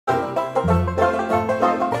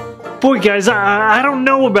boy, guys, I don't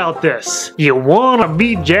know about this. You wanna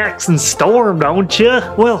beat Jackson Storm, don't you?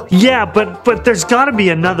 Well, yeah, but there's gotta be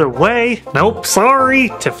another way. Nope,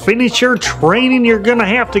 sorry. To finish your training, you're gonna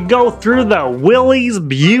have to go through the Willy's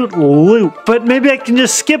Butte loop. But maybe I can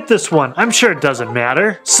just skip this one. I'm sure it doesn't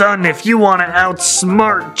matter. Son, if you wanna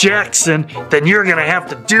outsmart Jackson, then you're gonna have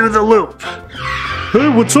to do the loop. Hey,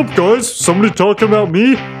 what's up, guys? Somebody talking about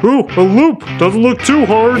me? Ooh, a loop. Doesn't look too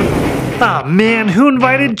hard. Ah, man, who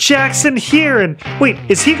invited Jackson here? And wait,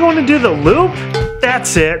 is he going to do the loop?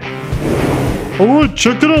 That's it. Alright,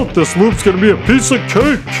 check it out. This loop's gonna be a piece of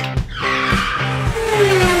cake.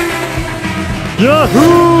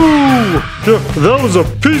 Yahoo! Yeah, that was a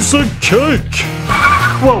piece of cake.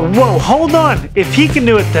 Whoa, hold on. If he can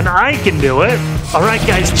do it, then I can do it. All right,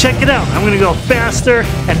 guys, check it out. I'm going to go faster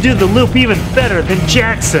and do the loop even better than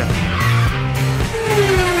Jackson.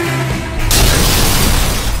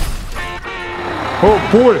 Oh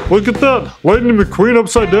boy, look at that. Lightning McQueen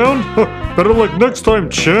upside down? Better luck next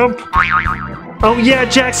time, champ. Oh yeah,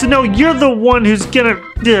 Jackson, no, you're the one who's gonna...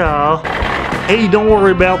 Hey, don't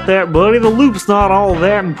worry about that, buddy. The loop's not all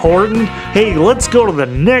that important. Hey, let's go to the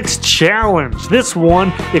next challenge. This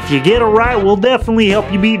one, if you get it right, will definitely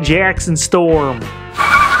help you beat Jackson Storm.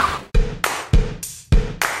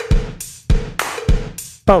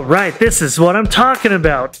 Alright, this is what I'm talking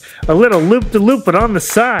about. A little loop-de-loop but on the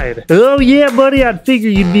side. Oh yeah, buddy, I'd figure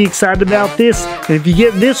you'd be excited about this. And if you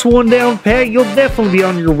get this one down pat, you'll definitely be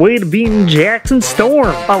on your way to beating Jackson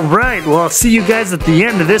Storm. Alright, well, I'll see you guys at the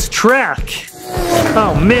end of this track.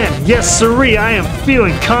 Oh man, yes sirree, I am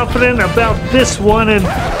feeling confident about this one, and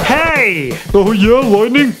hey! Oh yeah,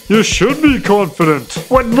 Lightning, you should be confident.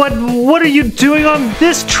 What are you doing on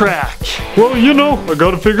this track? Well, you know, I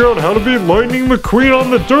gotta figure out how to beat Lightning McQueen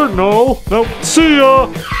on the dirt and all. Now, see ya!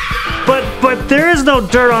 But there is no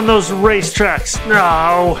dirt on those racetracks.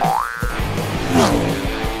 No.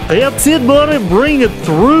 That's it, buddy. Bring it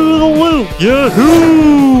through the loop.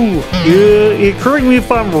 Yahoo! Yeah, correct me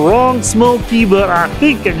if I'm wrong, Smokey, but I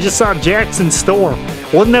think I just saw Jackson Storm.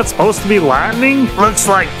 Wasn't that supposed to be lightning? Looks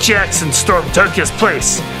like Jackson Storm took his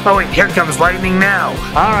place. Oh wait, here comes lightning now.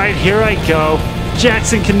 Alright, here I go.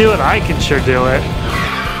 Jackson can do it, I can sure do it.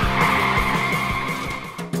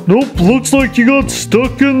 Nope, looks like you got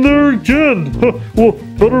stuck in there again. Well,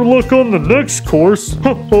 better luck on the next course.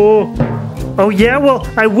 Oh yeah, well,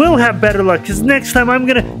 I will have better luck, because next time I'm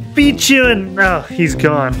gonna beat you and... Oh, he's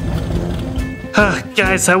gone.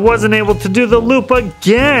 Guys, I wasn't able to do the loop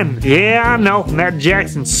again. Yeah, I know, that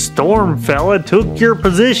Jackson Storm fella took your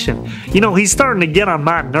position. You know, he's starting to get on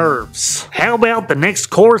my nerves. How about the next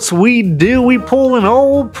course we do? We pull an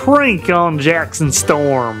old prank on Jackson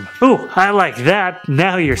Storm. Ooh, I like that.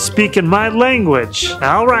 Now you're speaking my language.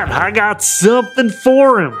 Alright, I got something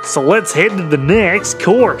for him. So let's head to the next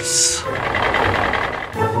course.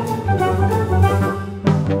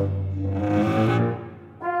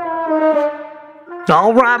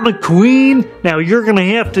 Alright, McQueen, now you're gonna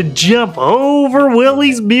have to jump over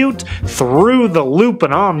Willy's Butte, through the loop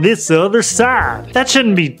and on this other side. That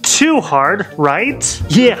shouldn't be too hard, right?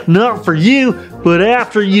 Yeah, not for you, but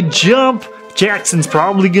after you jump, Jackson's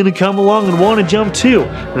probably gonna come along and want to jump too.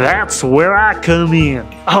 That's where I come in.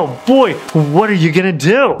 Oh boy, what are you gonna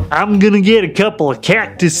do? I'm gonna get a couple of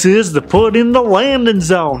cactuses to put in the landing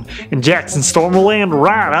zone, and Jackson Storm will land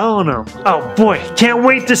right on them. Oh boy, can't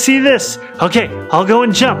wait to see this. Okay, I'll go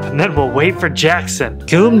and jump, and then we'll wait for Jackson.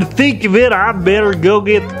 Come to think of it, I better go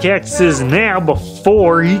get the cactuses now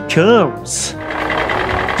before he comes.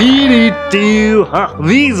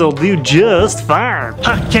 These'll do just fine.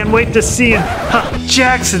 Can't wait to see him.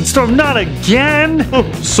 Jackson Storm, not again!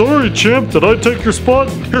 Oh, sorry, champ, did I take your spot?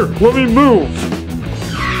 Here, let me move.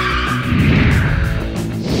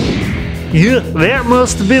 Yeah, that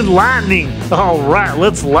must have been lightning. Alright,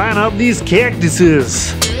 let's line up these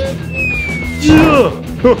cactuses. Yeah,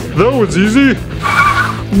 that was easy.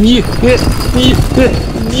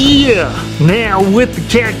 Yeah! Now, with the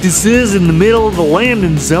cactuses in the middle of the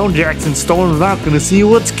landing zone, Jackson Storm's not gonna see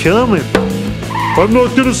what's coming. I'm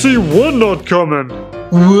not gonna see one not coming.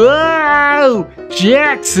 Whoa!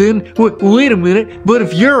 Jackson, wait a minute, but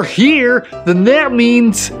if you're here, then that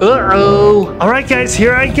means, uh-oh. Alright guys,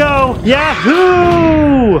 here I go.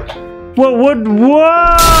 Yahoo! Whoa!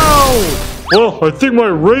 Well, I think my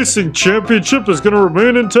racing championship is gonna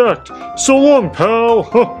remain intact. So long, pal.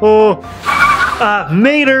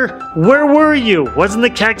 Mater, where were you? Wasn't the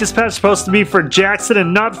cactus patch supposed to be for Jackson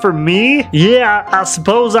and not for me? Yeah, I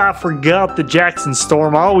suppose I forgot that Jackson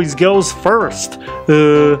Storm always goes first.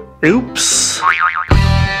 Oops.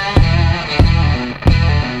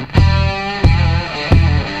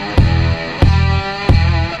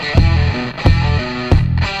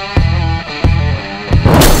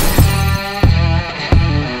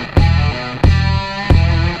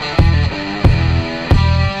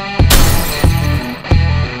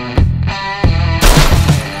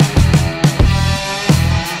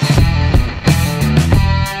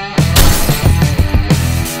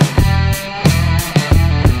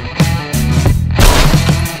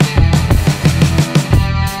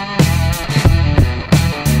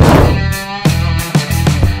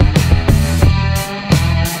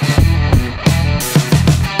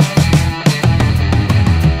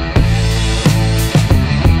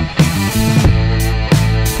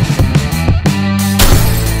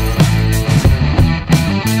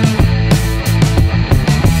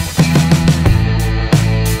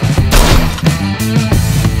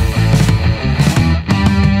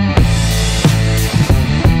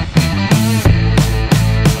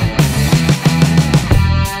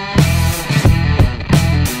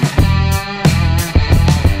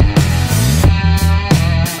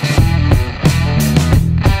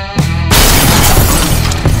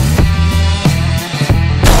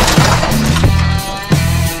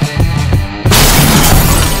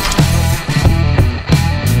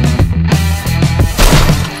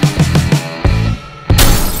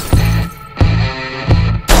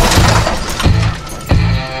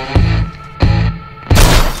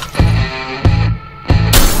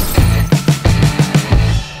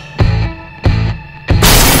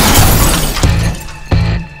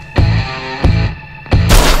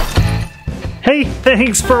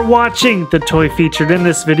 Thanks for watching! The toy featured in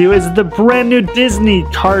this video is the brand new Disney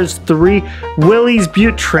Cars 3 Willy's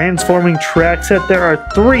Butte transforming track set. There are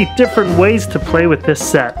 3 different ways to play with this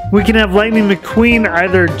set. We can have Lightning McQueen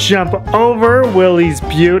either jump over Willy's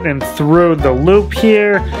Butte and through the loop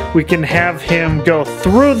here. We can have him go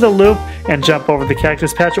through the loop and jump over the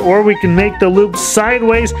cactus patch, or we can make the loop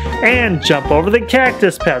sideways and jump over the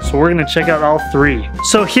cactus patch. So we're going to check out all 3.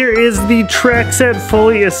 So here is the track set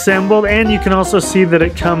fully assembled, and you can also see that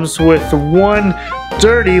it comes with 1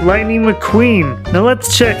 dirty Lightning McQueen. Now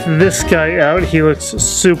let's check this guy out. He looks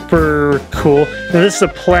super cool. Now this is a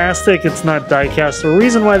plastic, it's not die cast. The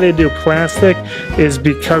reason why they do plastic is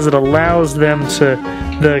because it allows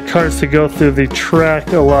the cars to go through the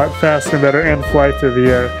track a lot faster and better and fly through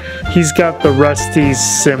the air. He's got the Rusty's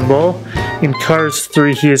symbol. In Cars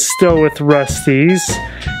 3 he is still with Rusty's.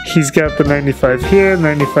 He's got the 95 here,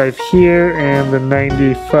 95 here, and the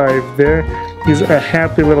 95 there. He's a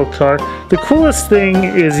happy little car. The coolest thing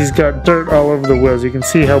is he's got dirt all over the wheels. You can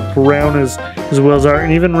see how brown his wheels are.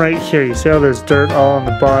 And even right here, you see how there's dirt all on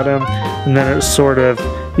the bottom, and then it sort of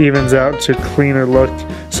evens out to cleaner look.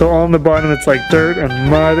 So all on the bottom it's like dirt and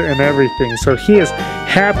mud and everything. So he is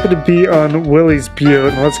happy to be on Willy's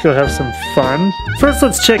Butte, and let's go have some fun. First,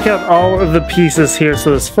 let's check out all of the pieces here.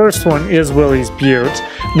 So this first one is Willy's Butte.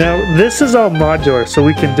 Now this is all modular, so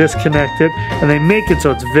we can disconnect it, and they make it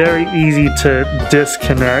so it's very easy to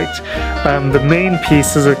disconnect. The main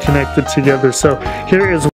pieces are connected together. So here is